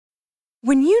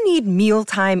When you need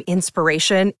mealtime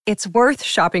inspiration, it's worth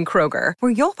shopping Kroger,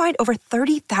 where you'll find over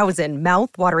 30,000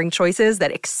 mouth-watering choices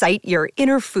that excite your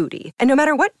inner foodie. And no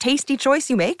matter what tasty choice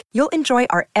you make, you'll enjoy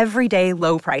our everyday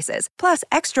low prices, plus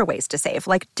extra ways to save,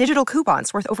 like digital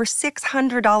coupons worth over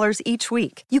 $600 each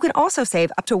week. You can also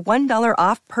save up to $1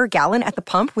 off per gallon at the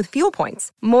pump with fuel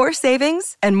points. More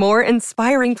savings and more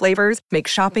inspiring flavors make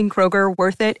shopping Kroger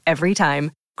worth it every time.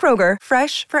 Kroger,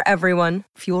 fresh for everyone.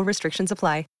 Fuel restrictions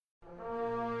apply.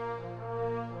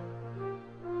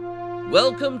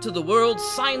 Welcome to the world's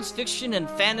science fiction and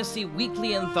fantasy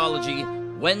weekly anthology,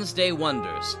 Wednesday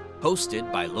Wonders, hosted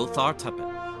by Lothar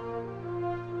Tuppen.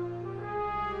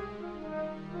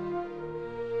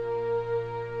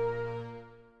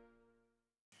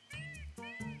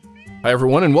 Hi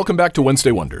everyone, and welcome back to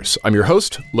Wednesday Wonders. I'm your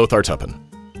host, Lothar Tuppen.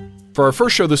 For our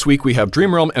first show this week, we have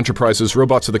Dreamrealm Enterprises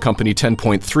Robots of the Company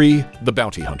 10.3, The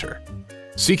Bounty Hunter.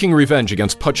 Seeking revenge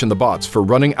against Putch and the bots for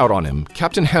running out on him,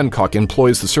 Captain Hancock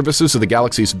employs the services of the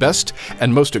galaxy's best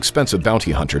and most expensive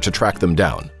bounty hunter to track them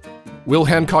down. Will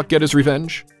Hancock get his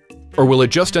revenge? Or will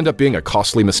it just end up being a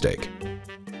costly mistake?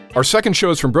 Our second show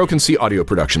is from Broken Sea Audio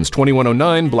Productions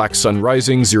 2109, Black Sun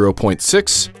Rising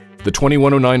 0.6, the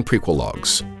 2109 prequel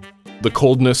logs. The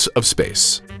Coldness of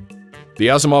Space. The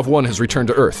Asimov 1 has returned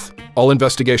to Earth. All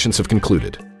investigations have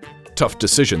concluded. Tough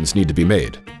decisions need to be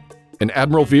made. And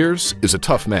Admiral Veers is a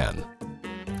tough man.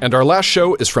 And our last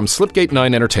show is from Slipgate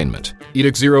 9 Entertainment,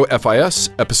 Edict Zero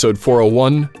FIS, Episode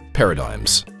 401,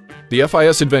 Paradigms. The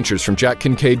FIS adventures from Jack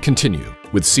Kincaid continue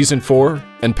with Season 4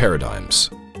 and Paradigms.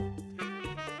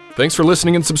 Thanks for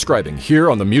listening and subscribing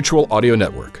here on the Mutual Audio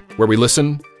Network, where we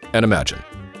listen and imagine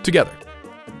together.